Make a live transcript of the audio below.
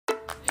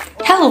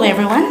Hello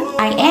everyone,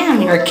 I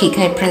am your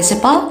Kikay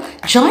principal.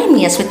 Join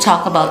me as we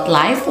talk about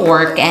life,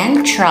 work,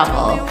 and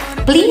travel.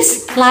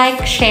 Please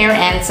like, share,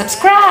 and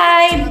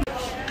subscribe!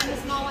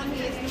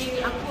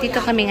 Dito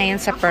kami ngayon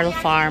sa Pearl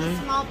Farm.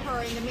 Small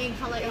pearl and the main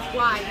color is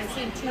white. I've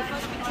seen two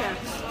first picture.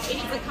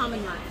 It is the common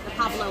one, the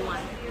popular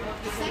one.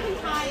 The second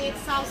type is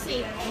South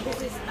Sea.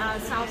 This is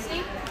South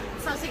Sea.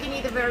 South Sea can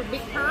need a very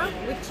big pearl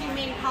with two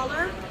main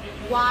color,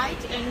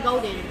 white and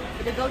golden.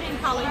 The golden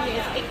color here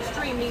is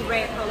extremely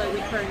rare color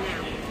with pearl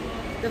now.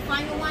 The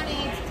final one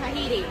is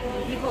Tahiti.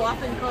 People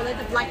often call it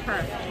the black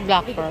pearl.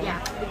 Black pearl.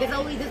 Yeah, because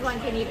only this one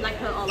can eat black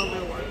pearl all over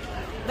the world.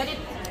 But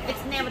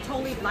it's never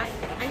totally black.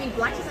 I mean,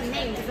 black is a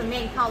name, it's a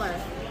main color.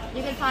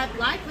 You can find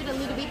black with a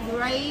little bit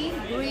gray,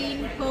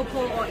 green,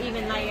 purple, or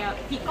even like a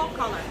peacock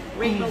color,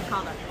 rainbow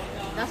color.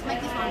 That's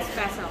make this one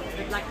special,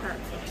 the black pearl.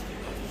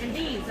 And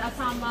these are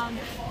some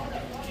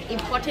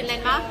important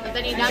landmarks of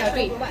the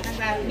industry.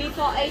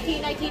 Before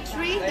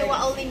 1893, they were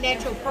only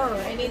natural pearl,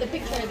 and in the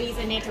picture, these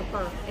are natural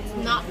pearl. It's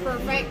not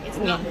perfect, it's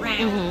not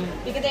round,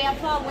 because they are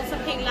formed with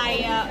something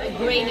like a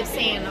grain of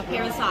sand or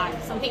parasite,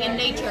 something in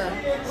nature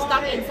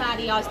stuck inside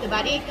the oyster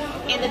body.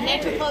 And the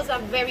natural pearls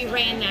are very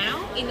rare now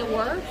in the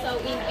world. So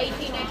in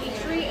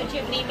 1893, a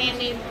Japanese man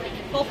named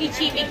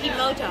Kokichi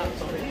Mikimoto,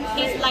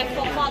 he's like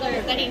forefather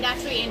of that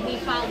industry, and he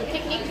found the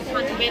technique to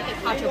cultivate the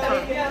cultured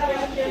pearl.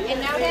 And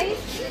nowadays,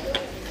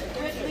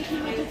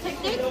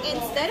 technique,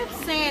 instead of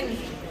sand,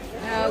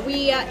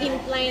 we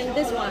implant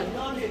this one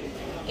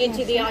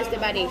into the oyster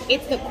body.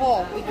 It's the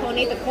core. We call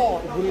it the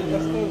core.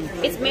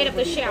 It's made of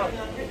the shell,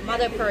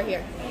 mother pearl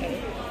here.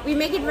 We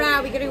make it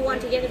round. We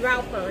want to get it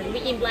round pearl, and we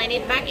implant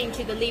it back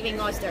into the living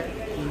oyster.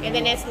 And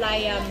then it's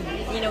like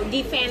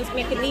defense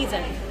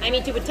mechanism. I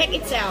mean, to protect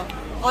itself.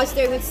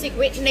 Oyster will stick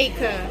with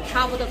nacre,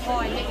 cover the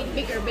core, and make it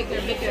bigger, bigger,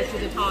 bigger to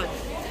the top.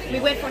 We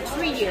wait for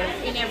 3 years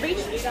in average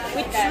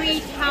with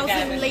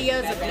 3,000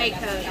 layers of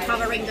nacre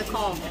covering the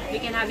core. We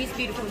can have this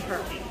beautiful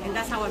pearl, and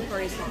that's how our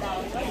pearl is formed.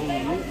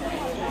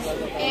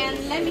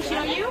 And let me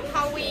show you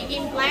how we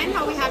implant,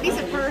 how we have this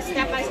pearl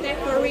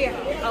step-by-step career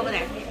over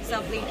there.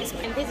 So please,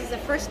 and this is the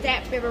first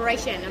step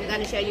preparation. I'm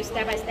going to show you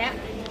step-by-step.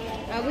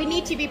 We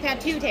need to prepare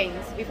two things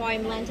before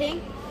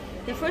implanting.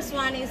 The first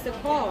one is the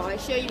core. I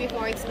show you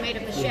before it's made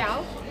of the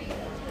shell.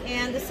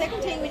 And the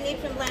second thing we need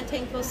for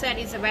implanting process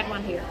is the red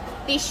one here.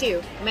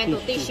 Tissue, mental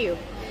tissue.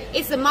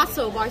 It's the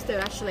muscle of oyster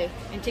actually.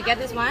 And to get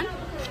this one,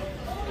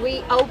 we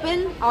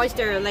open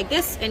oyster like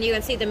this, and you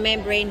can see the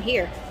membrane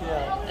here.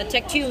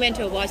 Take two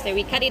mental oyster,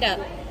 we cut it up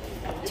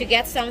to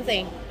get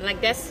something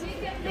like this.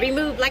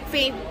 Remove black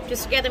fin,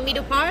 just get the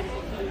middle part,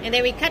 and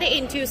then we cut it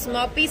into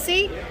small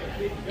pieces,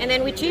 and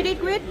then we treat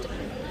it with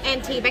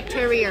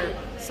antibacterial,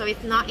 so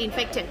it's not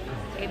infected.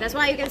 Okay, that's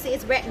why you can see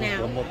it's red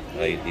now.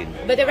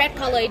 But the red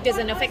color, it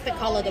doesn't affect the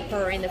color of the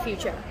pearl in the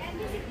future.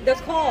 The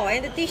core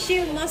and the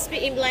tissue must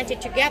be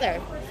implanted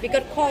together,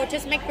 because core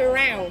just make it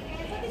round.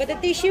 But the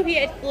tissue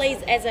here, it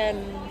plays as a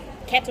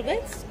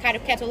catalyst, kind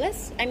of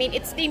catalyst. I mean,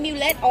 it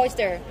stimulates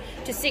oyster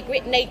to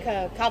secrete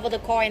nacre, cover the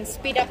core, and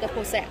speed up the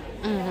process.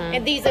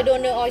 And these are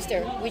donor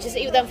oyster, which is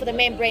eat them for the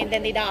membrane,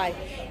 then they die.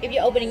 If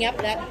you're opening up,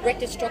 that break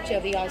the structure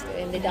of the oyster,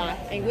 and they die.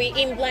 And we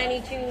implant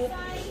into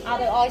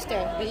other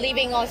oyster, the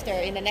living oyster,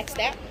 in the next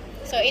step.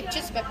 So it's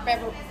just a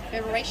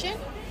preparation.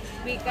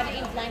 We're gonna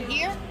implant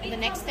here in the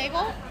next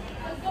table.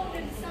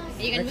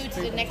 You can move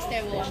to the next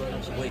table.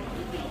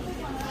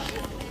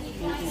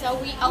 So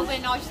we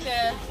open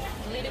oyster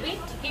a little bit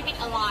to keep it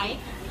alive,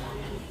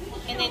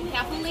 and then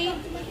carefully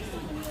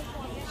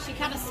she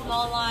cut a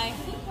small line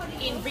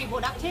in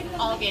reproductive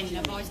organ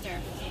of oyster.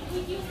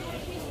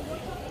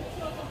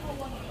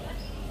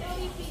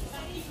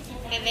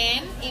 And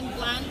then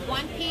implant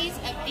one piece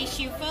of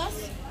tissue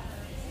first,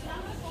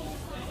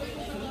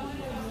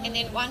 and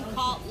then one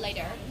cord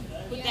later.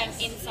 Put them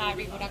inside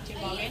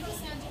reproductive organs.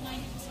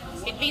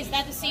 It means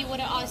that to see what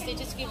the oyster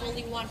just give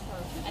only one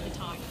pearl at a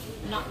time,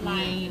 not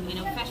like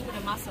fresh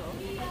water mussel.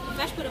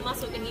 Fresh water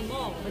mussel can be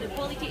more, but the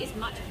quality is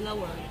much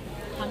lower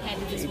compared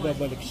to this one.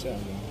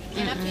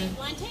 And after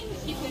implanting,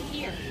 keep them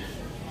here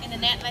in the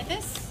net like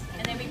this,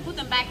 and then we put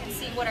them back in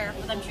seawater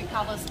for them to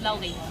recover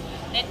slowly.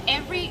 Then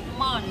every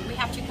month we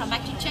have to come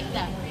back to check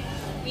them.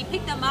 We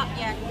pick them up,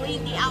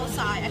 clean the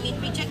outside. I mean,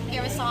 we check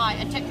parasite,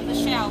 attach to the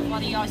shell for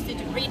the oyster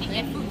to breathe and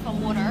get food from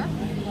water.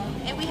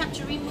 And we have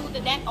to remove the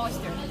dead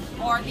oyster,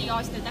 or the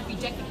oyster that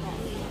rejected from.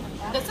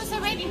 The success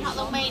rate in Hạ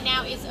Long Bay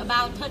now is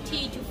about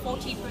 30 to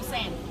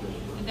 40%.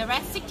 And the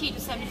rest 60 to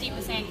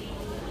 70%,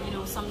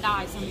 some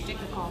die, some reject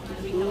the call.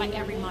 We collect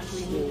every month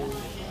to remove that.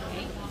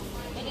 Okay?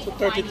 So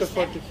 30 to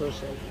 40%.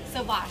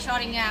 So by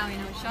shorting out,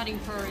 shorting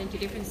pearl into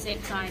different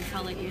shape, size,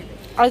 color here.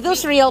 Are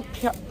those real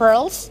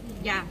pearls?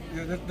 Yeah.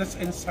 That's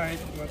inside.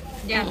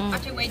 Yeah,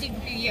 after waiting a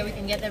few years, we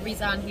can get the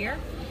result here.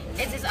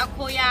 This is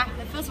Akoya,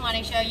 the first one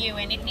I show you,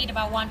 and it needs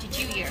about 1 to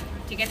 2 years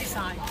to get this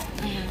size.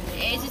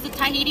 This is the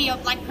Tahiti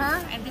of black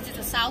pearl, and this is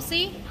the South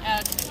Sea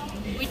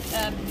with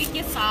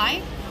biggest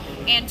size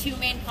and two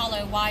main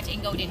color, white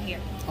and golden here.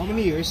 How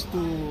many years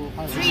to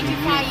harvest? 3 to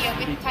 5 years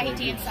with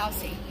Tahiti and South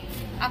Sea.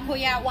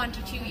 Akoya 1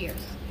 to 2 years.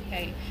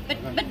 Okay,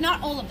 but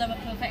not all of them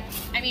are perfect.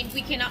 I mean,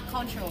 we cannot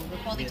control the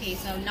quality.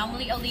 So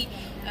normally only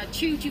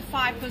 2 to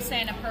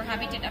 5% of pearl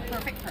habitat are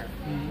perfect pearl,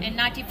 and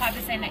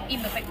 95% are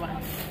imperfect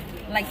ones.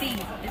 Like these,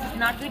 this is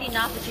not good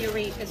enough for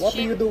jewelry. What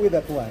do you do with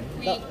that one?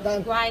 We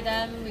dry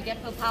them. We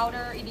get pearl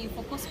powder. It is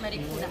for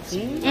cosmetic products.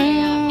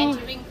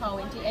 Anti-wrinkle,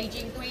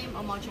 anti-aging cream,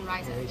 or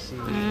moisturizer. I see.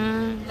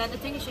 Another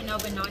thing you should know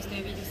about noise,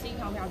 baby. You see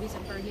how these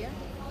are pearl here?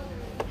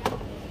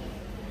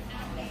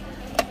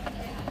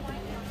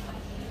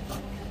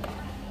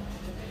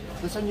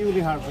 That's a newly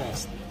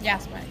harvest.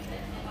 Yes, right.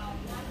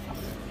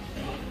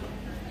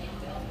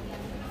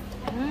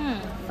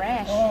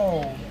 Fresh.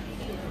 Oh.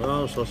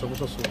 Oh, sauce mo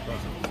sa suka.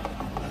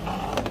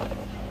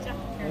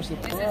 There's the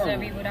This is pearl. a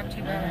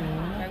reproductive pearl.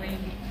 You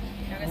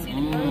can see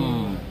the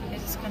pearl.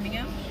 This is coming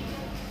out.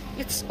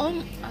 It's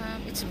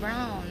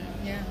brown.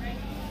 Yeah.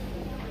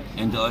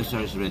 And the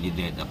oyster is already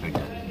dead after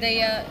that. They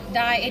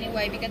die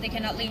anyway because they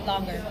cannot live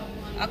longer.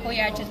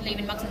 Akoya just live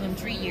in maximum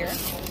 3 years.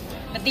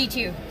 But they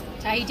too,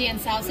 Tahiti and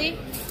South Sea,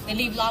 they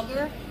live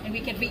longer and we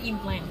can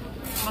re-implant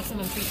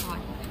maximum 3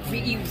 times.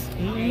 Reuse.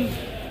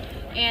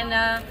 And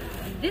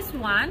this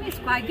one is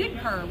quite good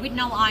pearl with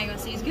no iron.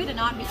 So it's good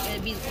enough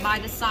by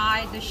the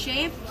size, the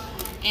shape,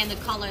 and the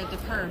color of the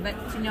pearl. But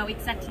to know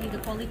exactly the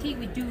quality,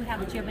 we do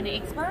have a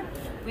Japanese expert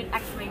with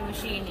X-ray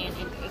machine and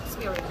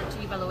experience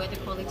to evaluate the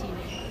quality.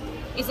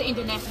 It's an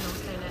international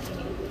standard.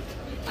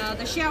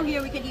 The shell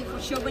here we can use for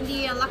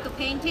souvenir and lacquer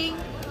painting.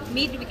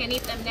 Meat we can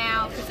eat them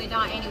now because they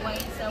die anyway.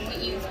 So we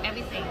use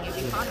everything,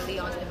 every part of the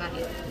oyster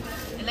body.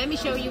 And let me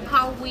show you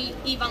how we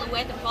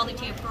evaluate the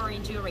quality of pearl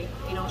in jewelry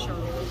in our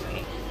showroom.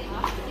 Okay.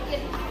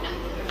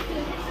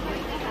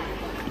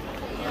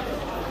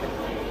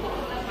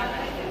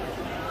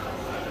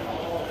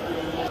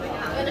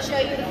 I'm going to show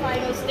you the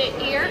final state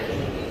here.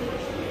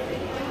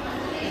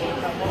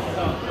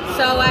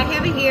 So I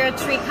have here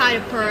 3 kinds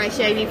of pearl I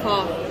showed you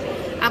before.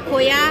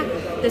 Akoya,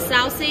 the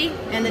South Sea,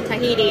 and the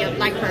Tahiti of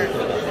black pearl.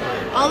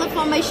 All the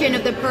formation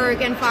of the pearl you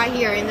can find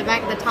here in the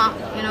back, the top,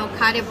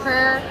 kind of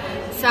pearl,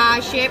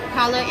 size, shape,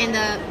 color, and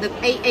the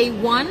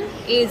AA1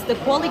 is the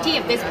quality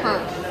of this pearl.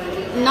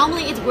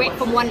 Normally it's grade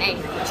from 1A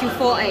to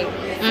 4A.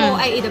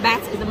 4A is the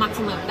best, is the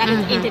maximum. That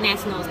is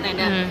international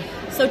standard.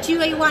 So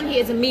 2A1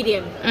 here is a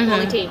medium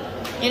quality.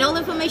 And all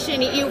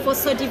information is used for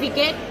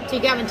certificate to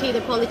guarantee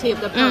the quality of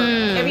the pearl.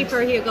 Every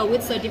pearl here go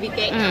with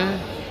certificate.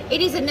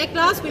 It is a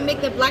necklace. We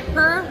make the black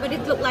pearl, but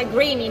it looks like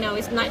green.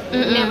 It's not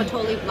never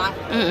totally black.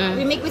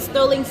 We make with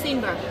sterling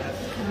silver.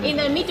 In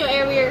the middle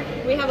area,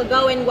 we have a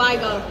gold and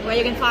white gold, where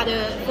you can find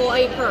the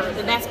 4A pearl,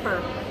 the best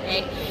pearl.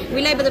 Okay.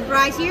 We label the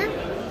price here.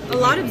 A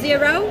lot of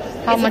zero.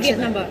 How it's much? A gift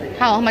number.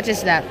 How much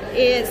is that?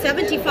 It's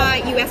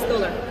 $75 US.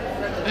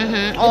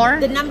 Or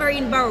The number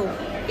in bold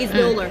is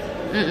dollar.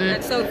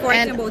 So for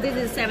example, this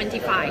is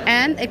 75.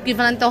 and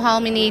equivalent to how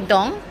many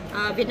dong?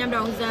 Vietnam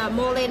dong is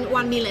more than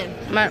 1 million.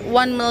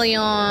 1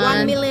 million.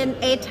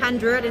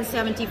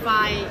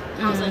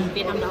 1,875,000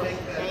 Vietnam dong. Okay.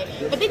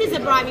 But this is a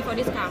price before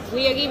discount.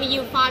 We are giving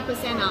you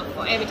 5% off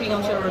for everything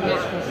on showroom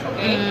now.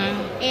 Okay.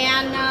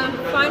 And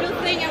final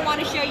thing I want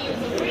to show you is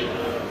the ring.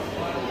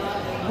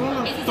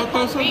 This is a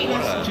gold ring.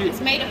 It's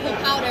made of pearl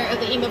powder of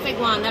the imperfect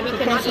one that we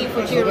cannot use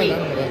for jewelry.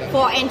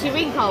 For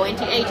anti-wrinkle,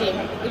 anti-aging.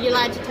 Would you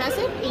like to test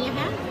it in your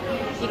hand?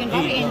 You can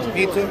rub it into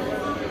Me too.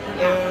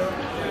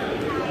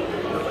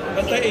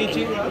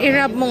 Anti-aging.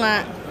 I-rub mo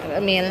nga,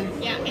 Emil.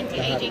 Yeah,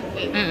 anti-aging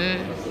cream.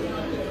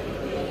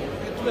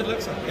 It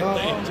looks like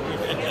anti-aging.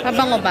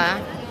 Mabango ba?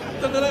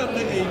 Ito na lang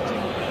anti-aging.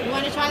 You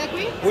want to try the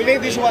cream? We need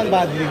this one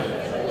badly.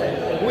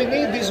 We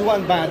need this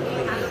one badly.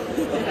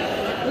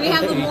 We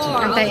have more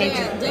over Anti-aging.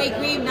 there. Day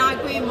cream, night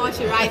cream,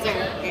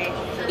 moisturizer. Okay.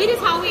 This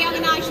is how we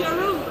organize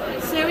showroom.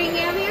 Serving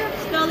area,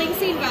 sterling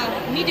silver.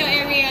 Middle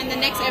area and the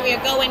next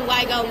area, gold and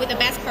white gold with the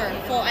best pearl,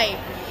 4A.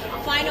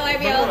 Final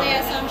area,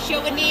 there's some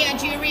souvenir and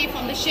jewelry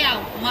from the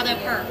shell, mother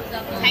pearl.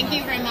 Thank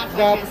you very much for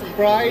The listening.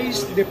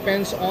 price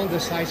depends on the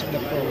size of the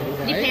pearl,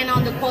 right? Depend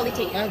on the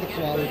quality. And the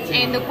quality.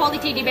 And the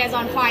quality depends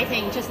on 5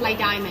 things, just like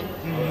diamond.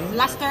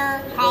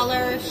 Luster,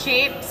 color,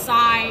 shape,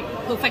 size,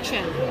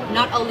 perfection.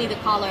 Not only the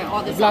color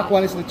or the The black size.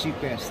 one is the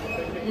cheapest.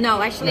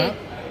 No, actually,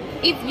 No?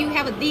 if you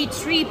have a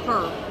D3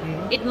 pearl,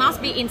 it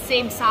must be in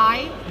same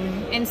size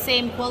and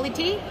same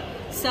quality.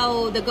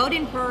 So the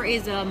golden pearl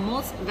is the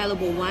most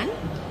valuable one,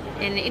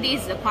 and it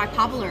is quite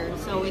popular,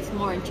 so it's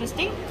more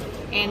interesting.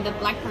 And the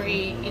black pearl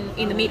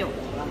in the middle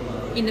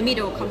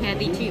compared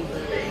to D2.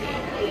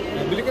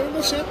 Bili ka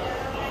naman set.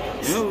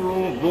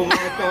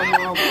 Bumata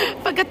mo.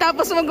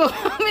 Pagkatapos mo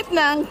gumamit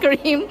ng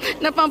cream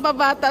na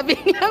pampabata,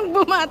 biglang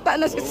bumata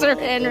na si Sir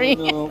Henry.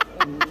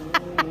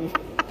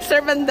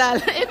 Sir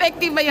Vandal,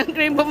 effective ba yung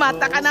cream?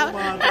 Bumata ka na?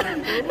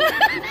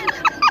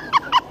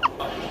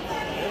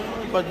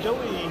 Badyaw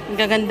eh. Ang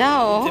gaganda,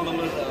 oh.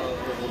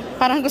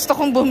 Parang gusto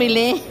kong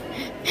bumili.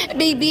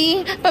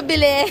 Baby,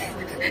 pabili.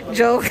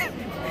 Joke.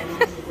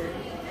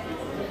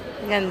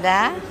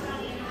 Ganda.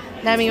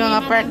 Daming mga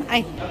pearl.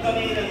 Ay,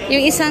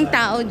 yung isang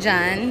tao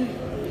dyan,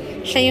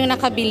 siya yung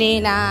nakabili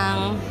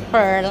ng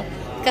pearl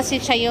kasi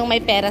siya yung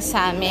may pera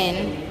sa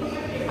amin.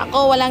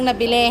 Ako walang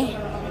nabili.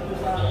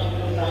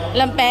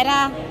 Walang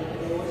pera.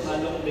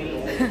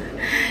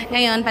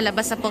 Ngayon,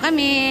 palabas na po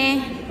kami.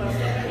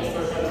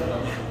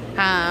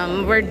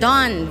 We're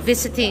done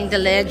visiting the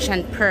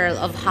Oyster Pearl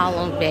of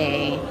Halong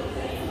Bay.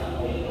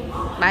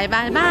 Bye,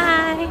 bye,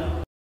 bye!